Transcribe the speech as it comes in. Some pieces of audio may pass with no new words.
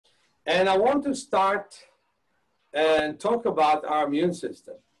And I want to start and talk about our immune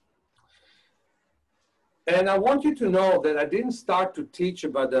system. And I want you to know that I didn't start to teach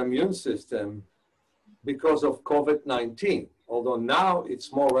about the immune system because of COVID-19, although now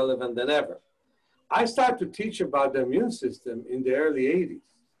it's more relevant than ever. I started to teach about the immune system in the early 80s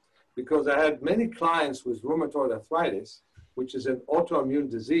because I had many clients with rheumatoid arthritis, which is an autoimmune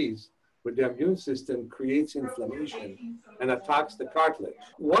disease where the immune system creates inflammation and attacks the cartilage.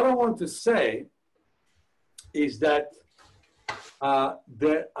 What I want to say is that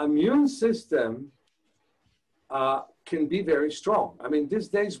the immune system can be very strong. I mean, these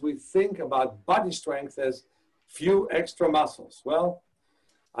days we think about body strength as few extra muscles. Well,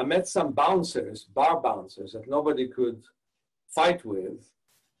 I met some bouncers, bar bouncers that nobody could fight with.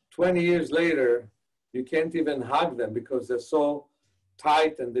 20 years later, you can't even hug them because they're so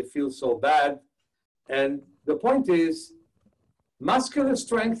tight and they feel so bad. And the point is, muscular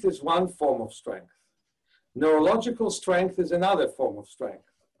strength is one form of strength. Neurological strength is another form of strength.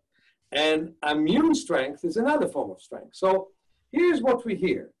 And immune strength is another form of strength. So here's what we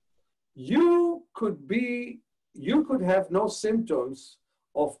hear. You could have no symptoms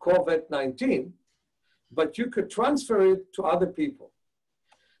of COVID-19, but you could transfer it to other people.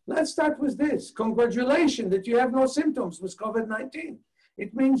 Let's start with this. Congratulations that you have no symptoms with COVID-19.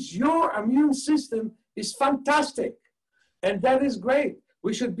 It means your immune system is fantastic. And that is great.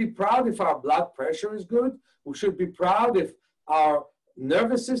 We should be proud if our blood pressure is good. We should be proud if our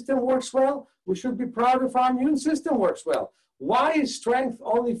nervous system works well. We should be proud if our immune system works well. Why is strength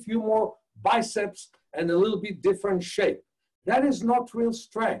only a few more biceps and a little bit different shape? That is not real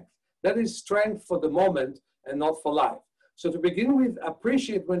strength. That is strength for the moment and not for life. So to begin with,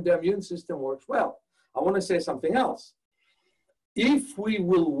 appreciate when the immune system works well. I want to say something else. If we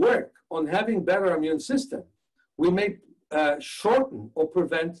will work on having better immune system, we may shorten or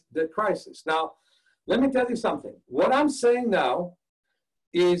prevent the crisis. Now, let me tell you something. What I'm saying now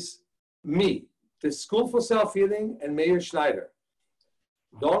is me, the School for Self-Healing, and Meir Schneider.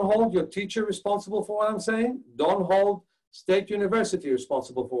 Don't hold your teacher responsible for what I'm saying. Don't hold State University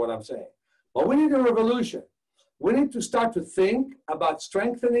responsible for what I'm saying. But we need a revolution. We need to start to think about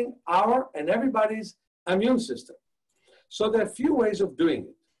strengthening our and everybody's immune system. So there are a few ways of doing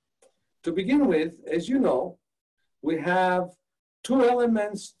it. To begin with, as you know, we have two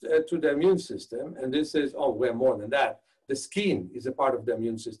elements to the immune system, and this is, oh, we're more than that. The skin is a part of the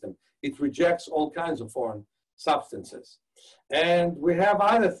immune system. It rejects all kinds of foreign substances. And we have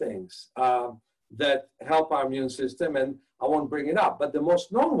other things that help our immune system, and I won't bring it up. But the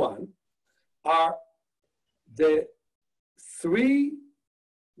most known one are the three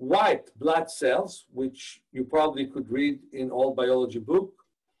white blood cells, which you probably could read in all biology book,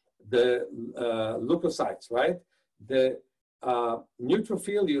 the leukocytes, right? The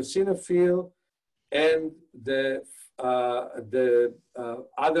neutrophil, eosinophil, and the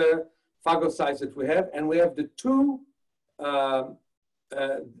other phagocytes that we have, and we have the two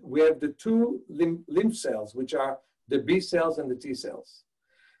lymph cells, which are the B cells and the T cells.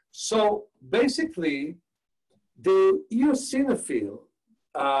 So basically, the eosinophil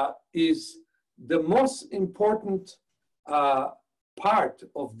is the most important part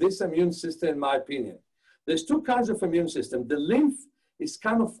of this immune system, in my opinion. There's two kinds of immune system. The lymph is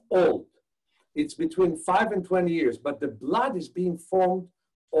kind of old. It's between 5 and 20 years, but the blood is being formed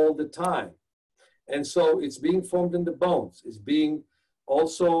all the time. And so it's being formed in the bones. It's being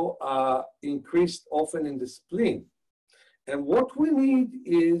also increased often in the spleen. And what we need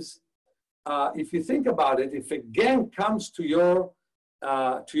is, if you think about it, if a gang comes to your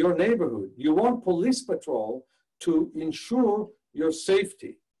neighborhood, you want police patrol to ensure your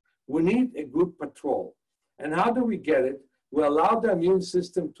safety. We need a good patrol. And how do we get it? We allow the immune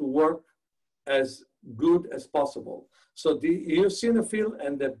system to work as good as possible. So the eosinophil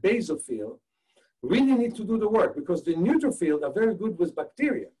and the basophil really need to do the work because the neutrophils are very good with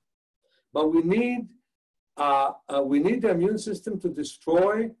bacteria. But we need the immune system to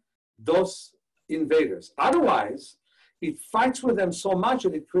destroy those invaders. Otherwise, it fights with them so much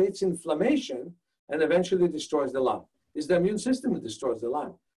that it creates inflammation and eventually destroys the lung. It's the immune system that destroys the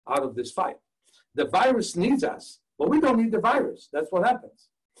lung out of this fight. The virus needs us, but we don't need the virus. That's what happens.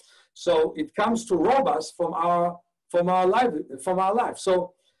 So it comes to rob us from our life.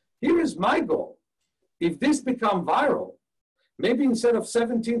 So here is my goal. If this becomes viral, maybe instead of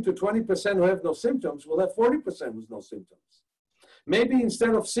 17 to 20% who have no symptoms, we'll have 40% with no symptoms. Maybe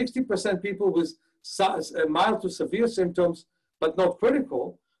instead of 60% people with mild to severe symptoms, but not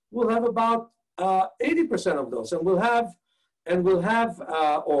critical, we'll have about 80% of those, and we'll have,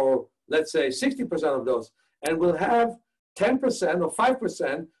 or let's say 60% of those, and we'll have 10% or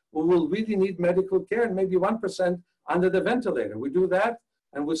 5% who will really need medical care, and maybe 1% under the ventilator. We do that,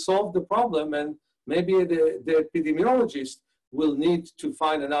 and we solve the problem, and maybe the epidemiologist will need to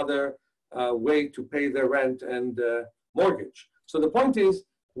find another way to pay their rent and mortgage. So the point is,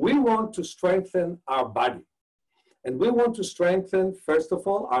 we want to strengthen our body. And we want to strengthen, first of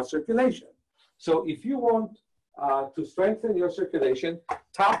all, our circulation. So if you want to strengthen your circulation,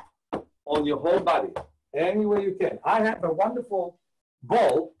 tap on your whole body, any way you can. I have a wonderful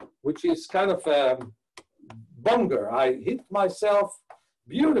ball, which is kind of a bunger. I hit myself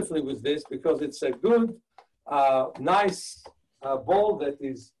beautifully with this because it's a good, nice ball that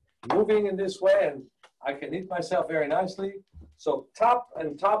is moving in this way, and I can hit myself very nicely. So tap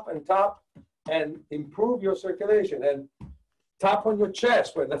and tap and tap and improve your circulation, and tap on your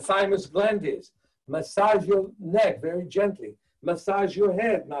chest where the thymus gland is. Massage your neck very gently. Massage your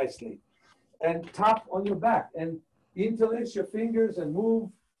head nicely, and tap on your back, and interlace your fingers and move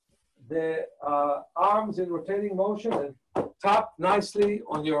the arms in rotating motion, and tap nicely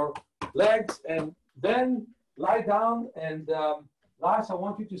on your legs, and then lie down. And Lars, I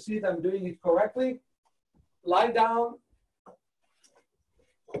want you to see that I'm doing it correctly. Lie down.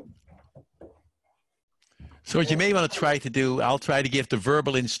 So what you may want to try to do, I'll try to give the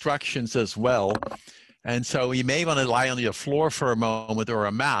verbal instructions as well. And so you may want to lie on your floor for a moment or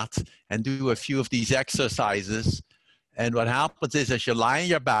a mat and do a few of these exercises. And what happens is, as you lie on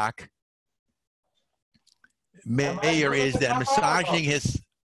your back, Meir is then massaging his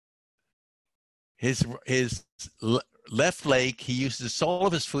left leg. He uses the sole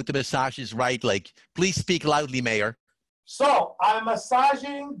of his foot to massage his right leg. Please speak loudly, Meir. So I'm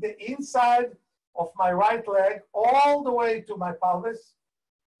massaging the inside of my right leg all the way to my pelvis,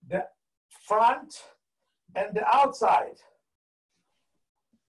 the front and the outside.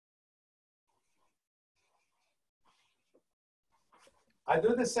 I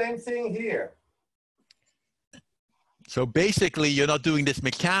do the same thing here. So basically, you're not doing this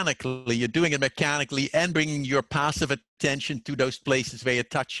mechanically, you're doing it mechanically and bringing your passive attention to those places where you're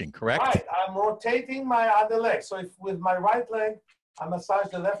touching, correct? Right, I'm rotating my other leg. So if with my right leg, I massage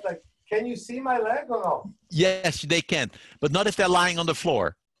the left leg. Can you see my leg or no? Yes, they can, but not if they're lying on the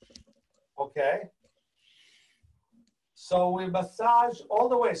floor. Okay. So we massage all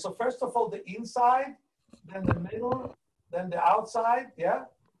the way. So first of all, the inside, then the middle, then the outside, yeah?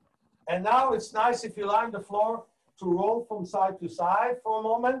 And now it's nice if you lie on the floor to roll from side to side for a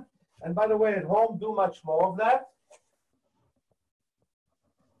moment. And by the way, at home, do much more of that.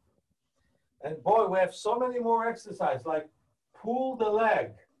 And boy, we have so many more exercises, like pull the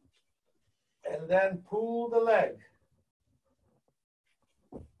leg, and then pull the leg.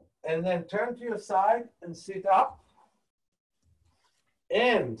 And then turn to your side and sit up.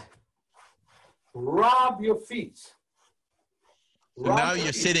 And rub your feet. So now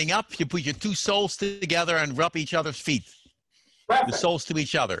you're sitting up, you put your two soles together and rub each other's feet. Perfect. The soles to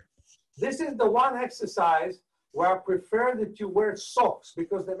each other. This is the one exercise where I prefer that you wear socks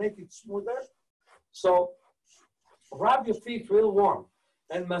because they make it smoother. So rub your feet real warm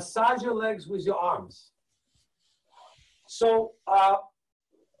and massage your legs with your arms. So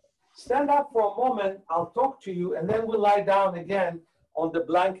stand up for a moment, I'll talk to you, and then we'll lie down again on the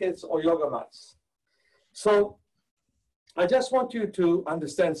blankets or yoga mats. So I just want you to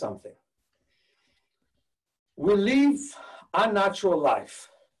understand something. We live unnatural life.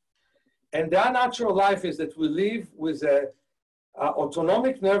 And the unnatural life is that we live with an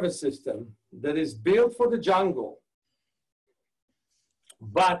autonomic nervous system that is built for the jungle,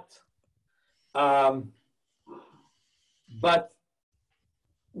 but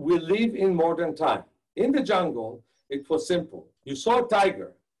we live in modern time. In the jungle, it was simple. You saw a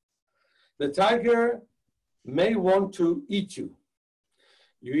tiger. The tiger may want to eat you.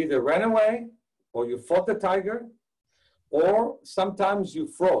 You either ran away, or you fought the tiger, or sometimes you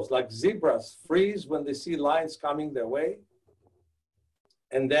froze, like zebras freeze when they see lions coming their way.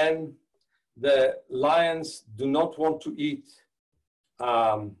 And then the lions do not want to eat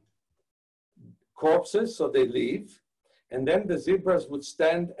corpses, so they leave. And then the zebras would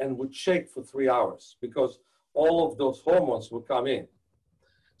stand and would shake for 3 hours because all of those hormones would come in.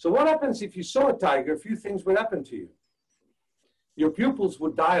 So what happens if you saw a tiger? A few things would happen to you. Your pupils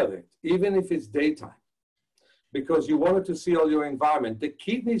would dilate, even if it's daytime, because you wanted to see all your environment. The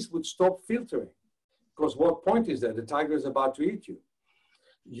kidneys would stop filtering, because what point is there? The tiger is about to eat you.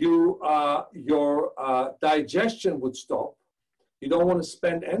 Your digestion would stop. You don't want to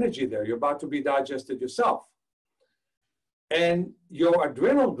spend energy there. You're about to be digested yourself. And your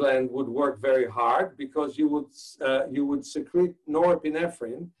adrenal gland would work very hard because you would secrete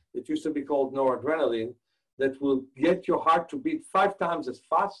norepinephrine, it used to be called noradrenaline, that will get your heart to beat 5 times as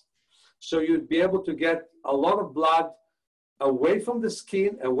fast. So you'd be able to get a lot of blood away from the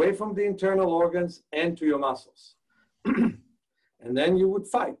skin, away from the internal organs, and to your muscles. And then you would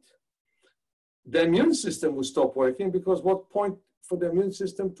fight. The immune system would stop working, because what point for the immune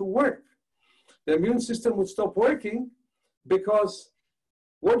system to work? The immune system would stop working because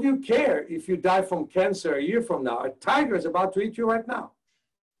what do you care if you die from cancer a year from now? A tiger is about to eat you right now.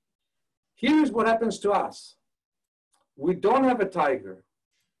 Here's what happens to us. We don't have a tiger,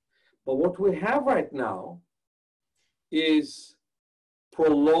 but what we have right now is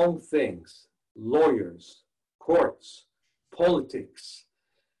prolonged things, lawyers, courts, politics,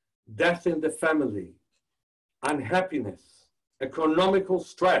 death in the family, unhappiness, economical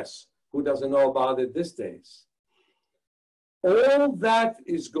stress. Who doesn't know about it these days? All that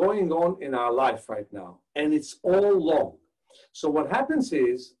is going on in our life right now, and it's all long. So what happens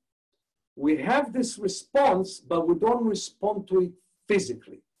is we have this response, but we don't respond to it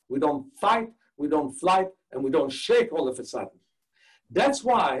physically. We don't fight, we don't flight, and we don't shake all of a sudden. That's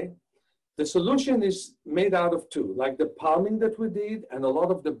why the solution is made out of 2, like the palming that we did, and a lot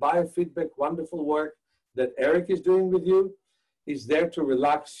of the biofeedback, wonderful work that Erik is doing with you is there to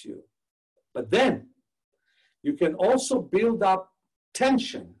relax you. But then you can also build up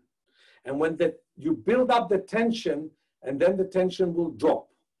tension. And when you build up the tension, and then the tension will drop.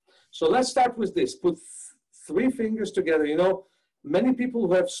 So let's start with this. Put 3 fingers together. You know, many people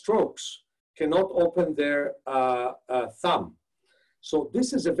who have strokes cannot open their thumb. So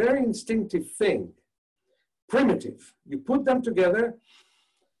this is a very instinctive thing, primitive. You put them together,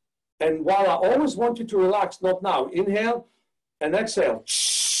 and while I always want you to relax, not now, inhale and exhale.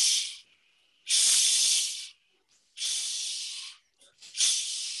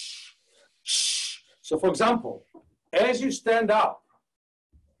 So for example, as you stand up,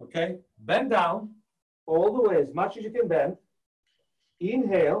 okay, bend down all the way as much as you can bend.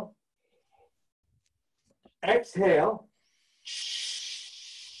 Inhale, exhale,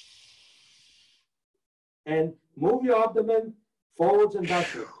 and move your abdomen forwards and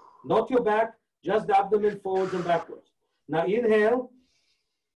backwards. Not your back, just the abdomen forwards and backwards. Now inhale,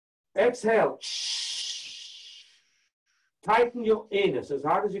 exhale. Tighten your anus as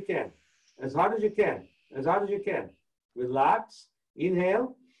hard as you can. As hard as you can. As hard as you can. Relax.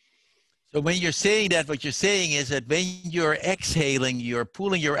 Inhale. So when you're saying that, what you're saying is that when you're exhaling, you're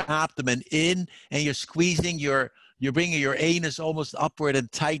pulling your abdomen in and you're squeezing you're bringing your anus almost upward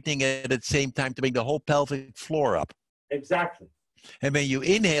and tightening it at the same time to bring the whole pelvic floor up. Exactly. And when you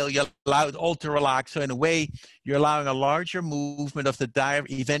inhale, you allow it all to relax. So in a way, you're allowing a larger movement of the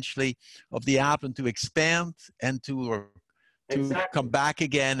eventually of the abdomen to expand and to come back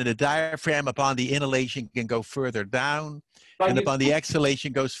again. And the diaphragm upon the inhalation can go further down, and upon the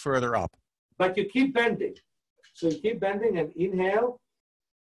exhalation goes further up. But you keep bending. So you keep bending and inhale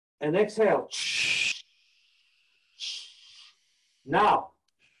and exhale. Now,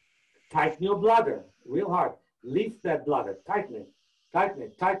 tighten your bladder real hard. Lift that bladder. Tighten it. Tighten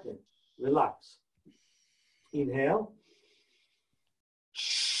it. Tighten it. Relax. Inhale.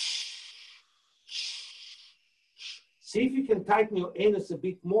 See if you can tighten your anus a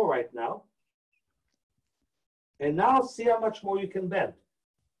bit more right now. And now see how much more you can bend.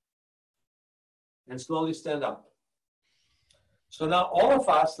 And slowly stand up. So now all of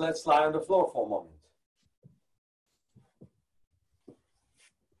us, let's lie on the floor for a moment.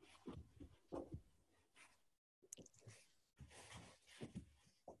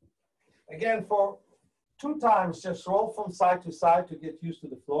 Again, for 2 times, just roll from side to side to get used to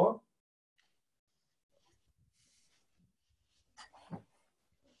the floor.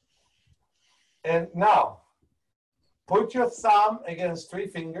 And now, put your thumb against 3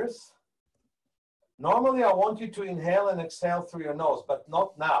 fingers. Normally, I want you to inhale and exhale through your nose, but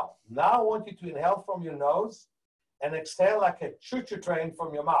not now. Now, I want you to inhale from your nose and exhale like a choo-choo train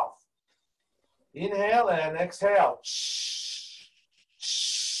from your mouth. Inhale and exhale.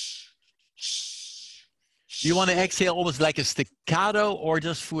 Do you want to exhale almost like a staccato, or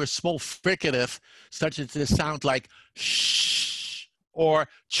just for a small fricative, such as the sound like shh or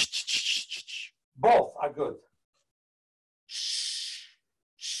both are good.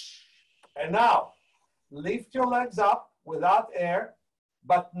 And now, lift your legs up without air,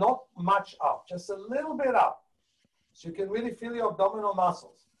 but not much up, just a little bit up. So you can really feel your abdominal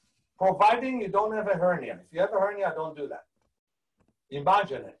muscles, providing you don't have a hernia. If you have a hernia, don't do that.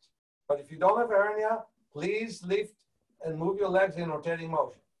 Imagine it. But if you don't have a hernia, please lift and move your legs in rotating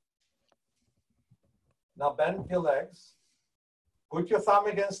motion. Now bend your legs. Put your thumb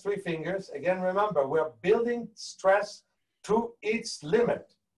against 3 fingers. Again, remember, we're building stress to its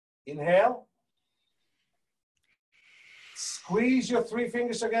limit. Inhale. Squeeze your 3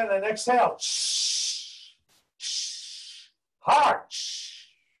 fingers together and exhale. Hard.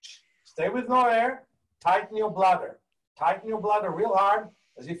 Stay with no air. Tighten your bladder. Tighten your bladder real hard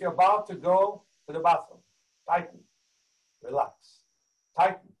as if you're about to go to the bathroom. Tighten. Relax.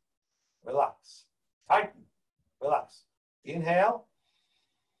 Tighten. Relax. Tighten. Relax. Inhale.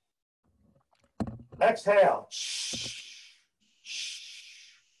 Exhale.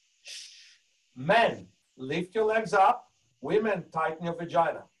 Men, lift your legs up. Women, tighten your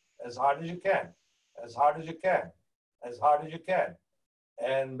vagina as hard as you can. As hard as you can. As hard as you can.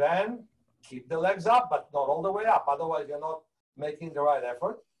 And men, keep the legs up, but not all the way up. Otherwise, you're not making the right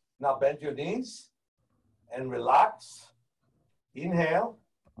effort. Now bend your knees and relax. Inhale.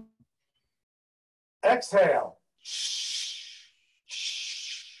 Exhale.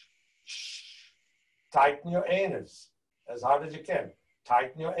 Tighten your anus as hard as you can.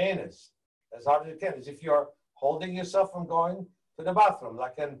 Tighten your anus as hard as you can, as if you're holding yourself from going to the bathroom,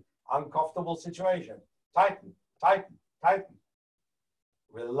 like an uncomfortable situation. Tighten, tighten, tighten.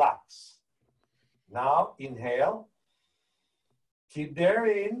 Relax. Now inhale. Keep the air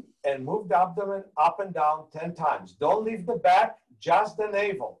in and move the abdomen up and down 10 times. Don't leave the back, just the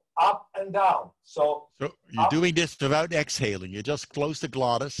navel, up and down. So you're doing this without exhaling. You just close the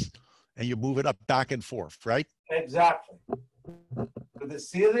glottis and you move it up, back and forth, right? Exactly. To the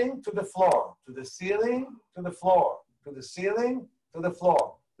ceiling, to the floor, to the ceiling, to the floor, to the ceiling, to the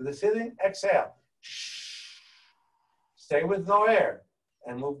floor, to the ceiling, exhale. Stay with no air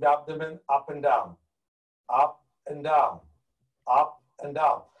and move the abdomen up and down, up and down, up and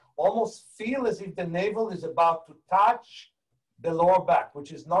down. Almost feel as if the navel is about to touch the lower back,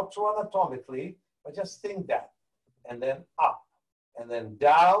 which is not true anatomically, but just think that. And then up, and then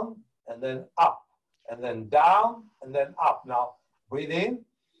down, and then up, and then down, and then up. Now, breathe in,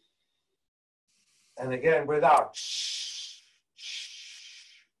 and again, breathe out.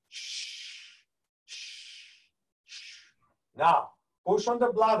 Now, push on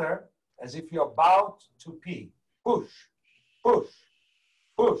the bladder as if you're about to pee. Push, push,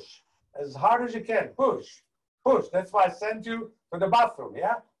 push, as hard as you can. Push, push. That's why I sent you to the bathroom,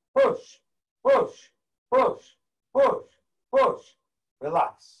 yeah? Push, push, push, push, push.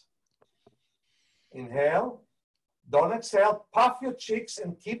 Relax. Inhale. Don't exhale. Puff your cheeks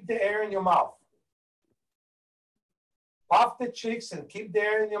and keep the air in your mouth. Puff the cheeks and keep the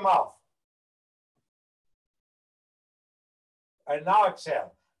air in your mouth. And now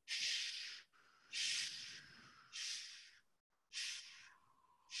exhale.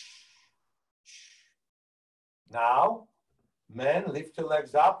 Now, men, lift your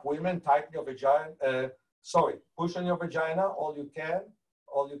legs up. Women, tighten your vagina. Push on your vagina all you can,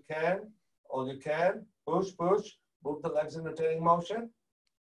 all you can, all you can. Push, push. Move the legs in rotating motion.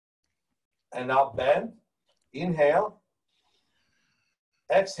 And now bend. Inhale.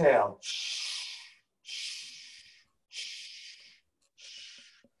 Exhale.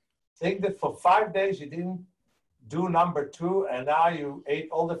 Think that for 5 days you didn't do number 2 and now you ate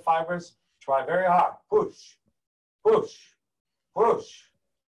all the fibers. Try very hard. Push, push, push,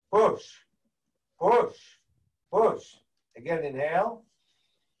 push, push, push. Again, inhale.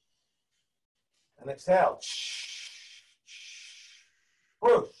 And exhale.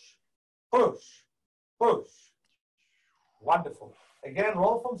 Push, push, push. Wonderful. Again,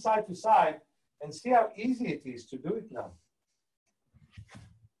 roll from side to side and see how easy it is to do it now.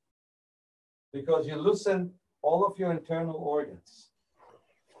 Because you loosen all of your internal organs.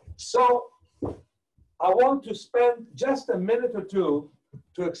 So I want to spend just a minute or two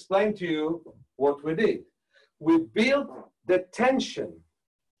to explain to you what we did. We built the tension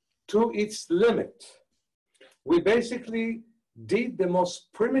to its limit. We basically did the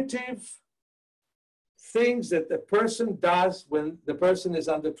most primitive things that the person does when the person is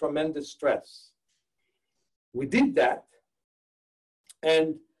under tremendous stress. We did that,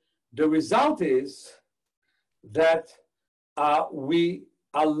 and the result is that we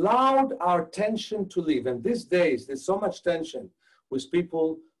allowed our tension to leave. And these days, there's so much tension with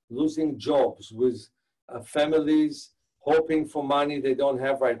people losing jobs, with families hoping for money they don't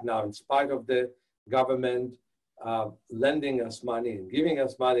have right now, in spite of the government lending us money and giving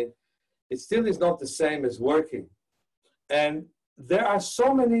us money. It still is not the same as working. And there are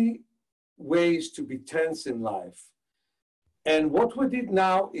so many ways to be tense in life. And what we did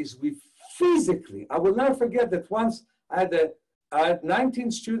now is we physically, I will never forget that once I had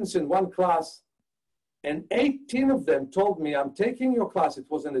 19 students in one class, and 18 of them told me, I'm taking your class. It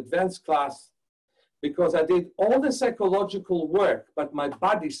was an advanced class because I did all the psychological work, but my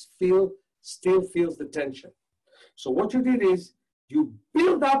body still feels the tension. So what you did is you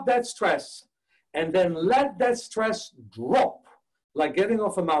build up that stress and then let that stress drop, like getting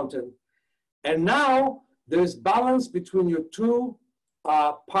off a mountain. And now there's balance between your two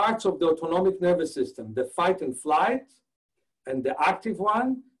parts of the autonomic nervous system, the fight and flight, and the active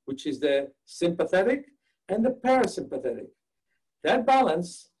one, which is the sympathetic, and the parasympathetic. That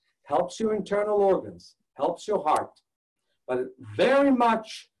balance helps your internal organs, helps your heart, but it very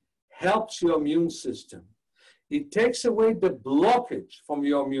much helps your immune system. It takes away the blockage from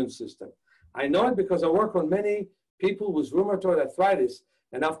your immune system. I know it because I work on many people with rheumatoid arthritis,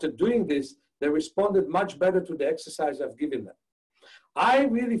 and after doing this, they responded much better to the exercise I've given them. I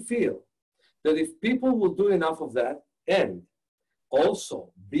really feel that if people will do enough of that, and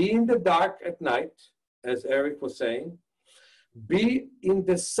also be in the dark at night, as Erik was saying, be in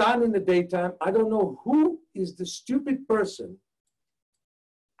the sun in the daytime. I don't know who is the stupid person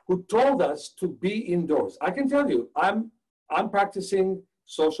who told us to be indoors. I can tell you, I'm practicing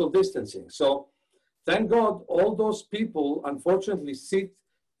social distancing. So thank God all those people unfortunately sit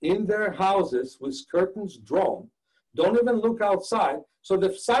in their houses with curtains drawn, don't even look outside. So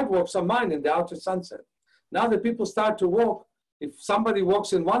the sidewalks are mine in the outer sunset. Now that people start to walk, if somebody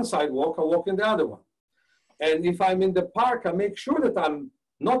walks in one sidewalk, I walk in the other one. And if I'm in the park, I make sure that I'm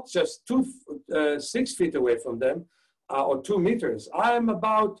not just 6 feet away from them or 2 meters. I'm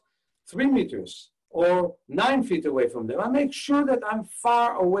about 3 meters or 9 feet away from them. I make sure that I'm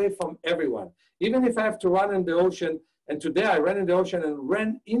far away from everyone. Even if I have to run in the ocean, and today I ran in the ocean and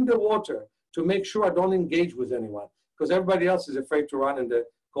ran in the water to make sure I don't engage with anyone because everybody else is afraid to run in the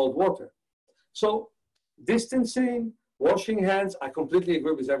cold water. So distancing, washing hands, I completely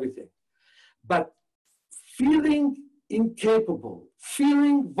agree with everything. But feeling incapable,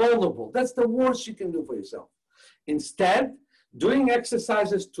 feeling vulnerable, that's the worst you can do for yourself. Instead, doing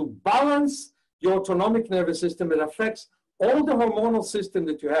exercises to balance your autonomic nervous system that affects all the hormonal system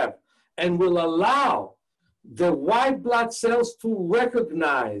that you have and will allow the white blood cells to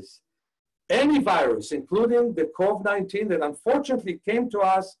recognize any virus, including the COVID-19 that unfortunately came to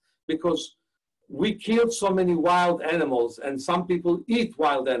us because we killed so many wild animals and some people eat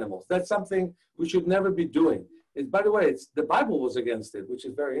wild animals. That's something we should never be doing. By the way, the Bible was against it, which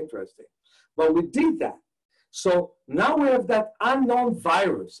is very interesting. But we did that. So now we have that unknown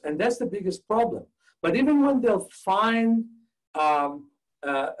virus, and that's the biggest problem. But even when they'll find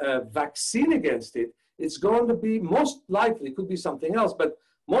a vaccine against it, it's going to be most likely, it could be something else, but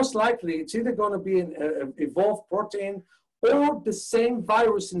most likely it's either going to be an evolved protein or the same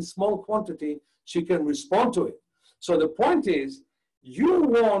virus in small quantity so you can respond to it. So the point is, you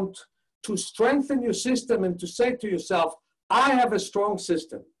want to strengthen your system and to say to yourself, I have a strong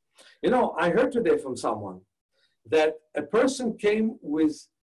system. You know, I heard today from someone that a person came with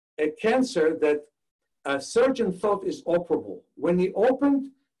a cancer that a surgeon thought is operable. When he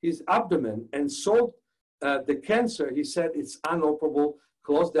opened his abdomen and saw the cancer, he said it's unoperable,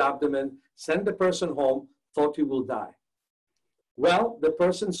 closed the abdomen, sent the person home, thought he will die. Well, the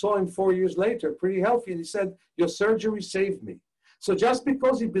person saw him 4 years later, pretty healthy, and he said, your surgery saved me. So just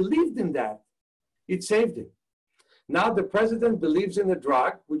because he believed in that, it saved him. Now the president believes in a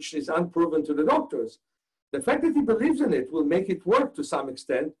drug, which is unproven to the doctors. The fact that he believes in it will make it work to some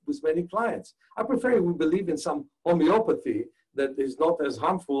extent with many clients. I prefer we believe in some homeopathy that is not as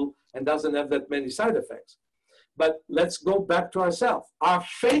harmful and doesn't have that many side effects. But let's go back to ourselves. Our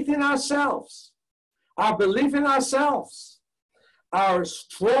faith in ourselves, our belief in ourselves, our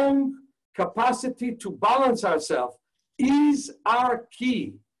strong capacity to balance ourselves is our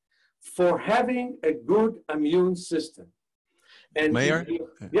key for having a good immune system. And Meir?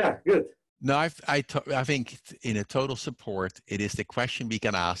 Yeah, good. No, I think in a total support, it is the question we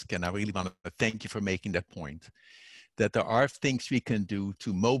can ask, and I really want to thank you for making that point, that there are things we can do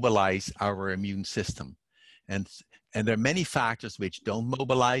to mobilize our immune system. And there are many factors which don't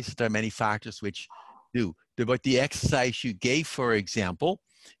mobilize, there are many factors which do. But the exercise you gave, for example,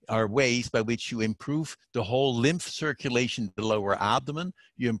 are ways by which you improve the whole lymph circulation, the lower abdomen,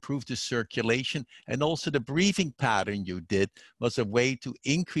 you improve the circulation, and also the breathing pattern you did was a way to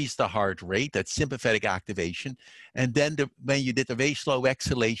increase the heart rate, that sympathetic activation, and then when you did a very slow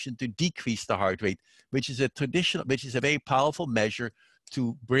exhalation to decrease the heart rate, which is a very powerful measure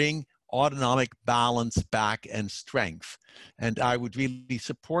to bring autonomic balance back and strength. And I would really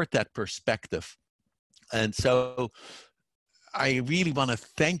support that perspective. And so I really want to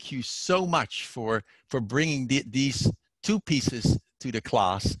thank you so much for bringing these two pieces to the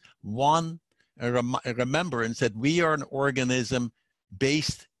class. One, a remembrance that we are an organism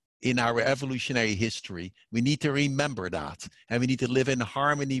based in our evolutionary history. We need to remember that, and we need to live in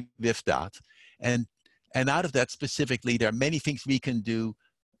harmony with that. And out of that specifically, there are many things we can do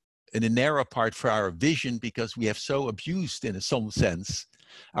in a narrow part for our vision because we have so abused, in some sense,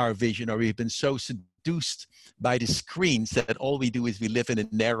 our vision, or we've been so seduced by the screens that all we do is we live in a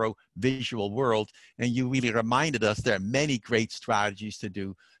narrow visual world. And you really reminded us there are many great strategies to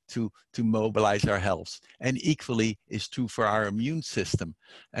do to mobilize our health. And equally is true for our immune system.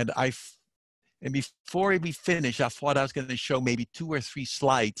 And before we finish, I thought I was going to show maybe 2 or 3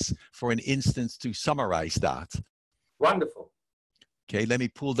 slides for an instance to summarize that. Wonderful. Okay, let me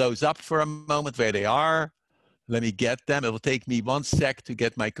pull those up for a moment where they are. Let me get them. It will take me 1 sec to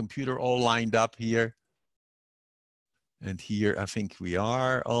get my computer all lined up here. And here, I think we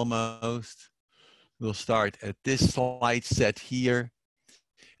are almost. We'll start at this slide set here.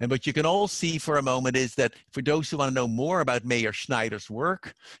 And what you can all see for a moment is that for those who want to know more about Meir Schneider's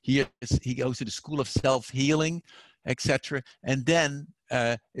work, he goes to the School of Self-Healing, etc. And then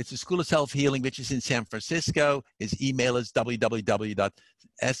it's the School of Self-Healing, which is in San Francisco. His email is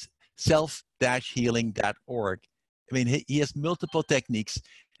www.self-healing.org. I mean, he has multiple techniques,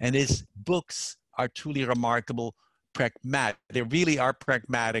 and his books are truly remarkable, pragmatic. They really are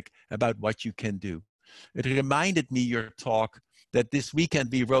pragmatic about what you can do. It reminded me, your talk, that this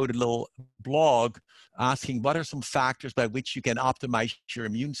weekend we wrote a little blog asking what are some factors by which you can optimize your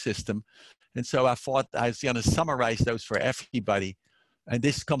immune system. And so I thought I was going to summarize those for everybody. And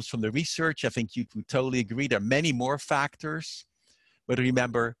this comes from the research. I think you would totally agree. There are many more factors. But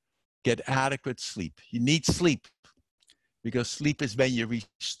remember, get adequate sleep. You need sleep because sleep is when you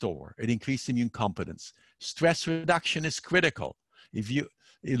restore. It increases immune competence. Stress reduction is critical. If you're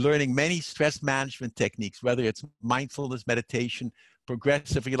learning many stress management techniques, whether it's mindfulness, meditation,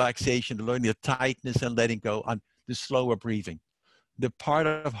 progressive relaxation, learning the tightness and letting go, on the slower breathing. The part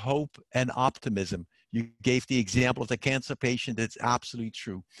of hope and optimism, you gave the example of the cancer patient, it's absolutely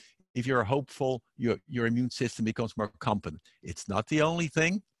true. If you're hopeful, your immune system becomes more competent. It's not the only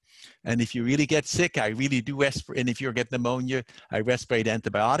thing. And if you really get sick, I really do respirate. And if you get pneumonia, I respirate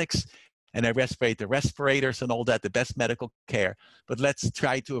antibiotics. And I respirate the respirators and all that, the best medical care. But let's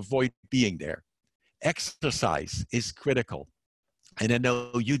try to avoid being there. Exercise is critical. And I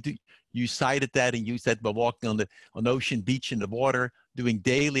know you cited that and used that by walking on the ocean, beach, in the water, doing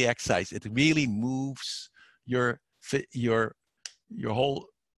daily exercise. It really moves your whole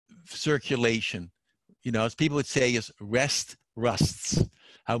circulation. You know, as people would say, is rest rusts.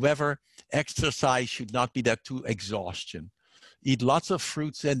 However, exercise should not be that to exhaustion. Eat lots of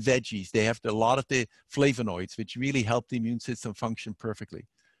fruits and veggies. They have a lot of the flavonoids, which really help the immune system function perfectly.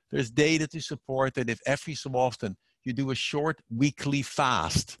 There's data to support that if every so often you do a short weekly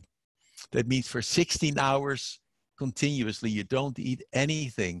fast, that means for 16 hours continuously, you don't eat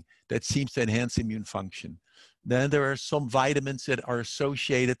anything that seems to enhance immune function. Then there are some vitamins that are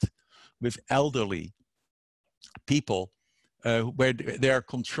associated with elderly people where there are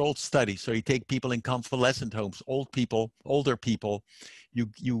controlled studies. So you take people in convalescent homes, older people,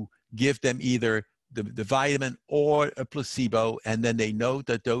 you give them either the vitamin or a placebo, and then they know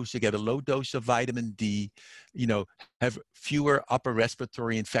that those who get a low dose of vitamin D, have fewer upper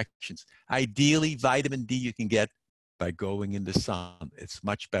respiratory infections. Ideally, vitamin D you can get by going in the sun. It's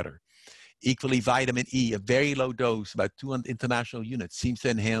much better. Equally, vitamin E, a very low dose, about 200 international units, seems to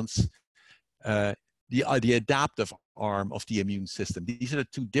enhance the adaptive arm of the immune system. These are the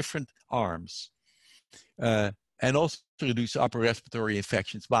 2 different arms. And also to reduce upper respiratory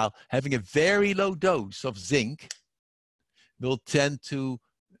infections, while having a very low dose of zinc will tend to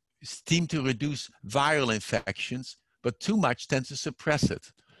seem to reduce viral infections, but too much tends to suppress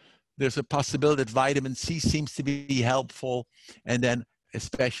it. There's a possibility that vitamin C seems to be helpful, and then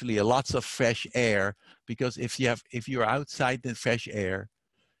especially lots of fresh air, because if you're outside in fresh air,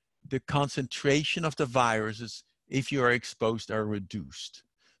 the concentration of the viruses, if you are exposed, are reduced.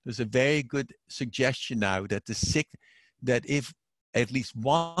 There's a very good suggestion now that that if at least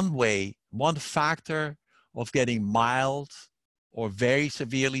one factor of getting mild or very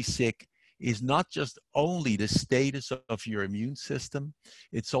severely sick is not just only the status of your immune system,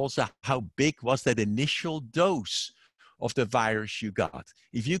 it's also how big was that initial dose of the virus you got.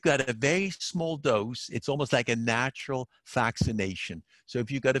 If you got a very small dose, it's almost like a natural vaccination. So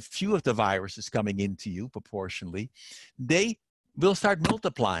if you got a few of the viruses coming into you proportionally, they will start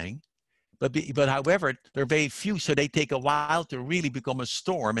multiplying, but however, they're very few, so they take a while to really become a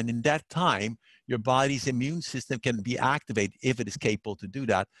storm. And in that time, your body's immune system can be activated, if it is capable to do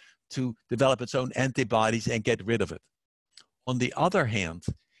that, to develop its own antibodies and get rid of it. On the other hand,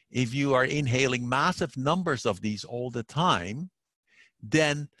 if you are inhaling massive numbers of these all the time,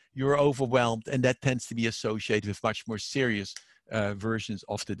 then you're overwhelmed, and that tends to be associated with much more serious versions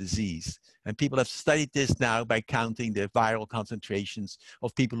of the disease. And people have studied this now by counting the viral concentrations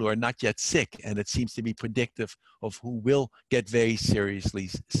of people who are not yet sick, and it seems to be predictive of who will get very seriously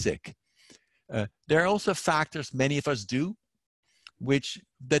sick. There are also factors many of us do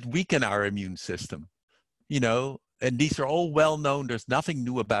that weaken our immune system. And these are all well known. There's nothing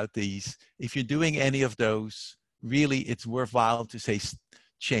new about these. If you're doing any of those, really, it's worthwhile to say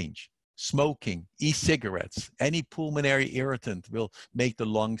change. Smoking, e-cigarettes, any pulmonary irritant will make the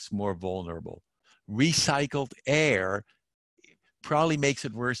lungs more vulnerable. Recycled air probably makes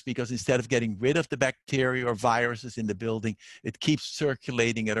it worse because instead of getting rid of the bacteria or viruses in the building, it keeps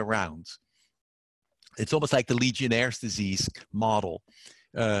circulating it around. It's almost like the Legionnaire's disease model.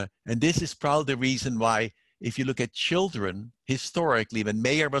 And this is probably the reason why, if you look at children, historically, when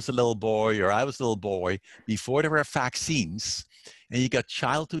Meir was a little boy or I was a little boy, before there were vaccines, and you got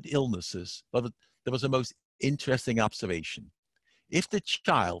childhood illnesses, but there was the most interesting observation. If the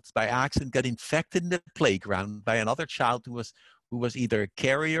child, by accident, got infected in the playground by another child who was either a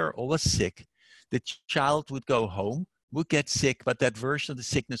carrier or was sick, the child would go home, would get sick, but that version of the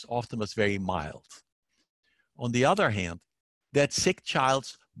sickness often was very mild. On the other hand, that sick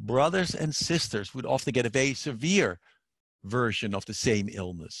child's brothers and sisters would often get a very severe version of the same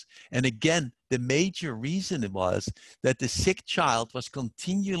illness. And again, the major reason was that the sick child was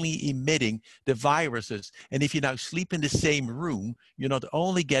continually emitting the viruses. And if you now sleep in the same room, you're not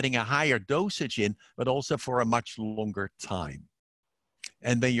only getting a higher dosage in, but also for a much longer time.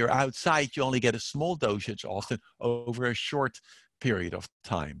 And when you're outside, you only get a small dosage often over a short period of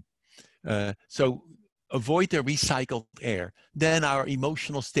time. So avoid the recycled air. Then our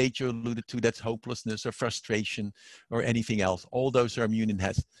emotional state you alluded to, that's hopelessness or frustration or anything else. All those are immune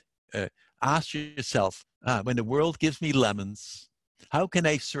enhanced. Ask yourself, when the world gives me lemons, how can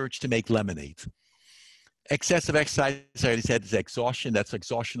I search to make lemonade? Excessive exercise, I already said, is exhaustion. That's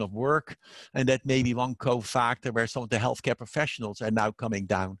exhaustion of work. And that may be one co-factor where some of the healthcare professionals are now coming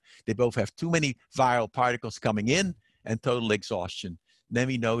down. They both have too many viral particles coming in and total exhaustion. Then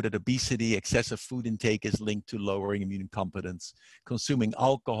we know that obesity, excessive food intake is linked to lowering immune competence, consuming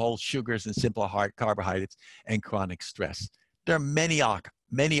alcohol, sugars, and simple carbohydrates, and chronic stress. There are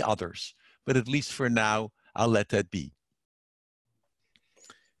many others, but at least for now, I'll let that be.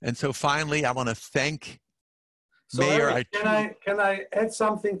 And so finally, I want to thank Meir. Erik, can I add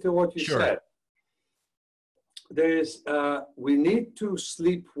something to what you said? We need to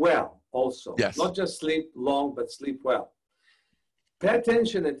sleep well also. Yes. Not just sleep long, but sleep well. Pay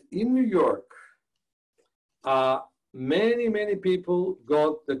attention that in New York, many people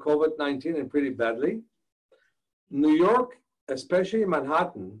got the COVID-19 and pretty badly. New York, especially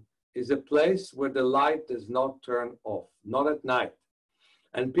Manhattan, is a place where the light does not turn off, not at night.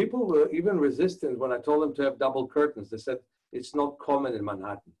 And people were even resistant when I told them to have double curtains. They said, it's not common in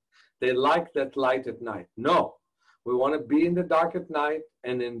Manhattan. They like that light at night. No, we want to be in the dark at night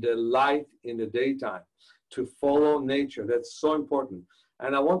and in the light in the daytime, to follow nature. That's so important.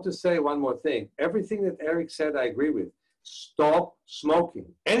 And I want to say one more thing. Everything that Erik said, I agree with. Stop smoking,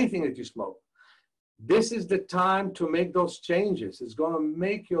 anything that you smoke. This is the time to make those changes. It's going to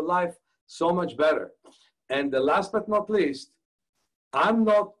make your life so much better. And the last but not least, I'm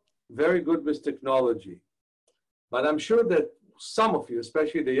not very good with technology, but I'm sure that some of you,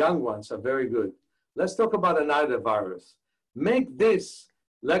 especially the young ones, are very good. Let's talk about another virus. Make this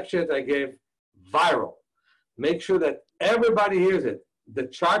lecture that I gave viral. Make sure that everybody hears it. The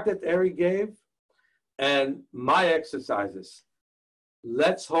chart that Erik gave and my exercises.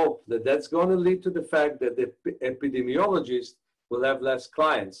 Let's hope that that's going to lead to the fact that the epidemiologists will have less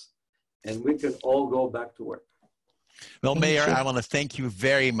clients and we can all go back to work. Well, Meir, I want to thank you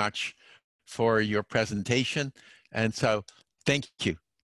very much for your presentation. And so thank you.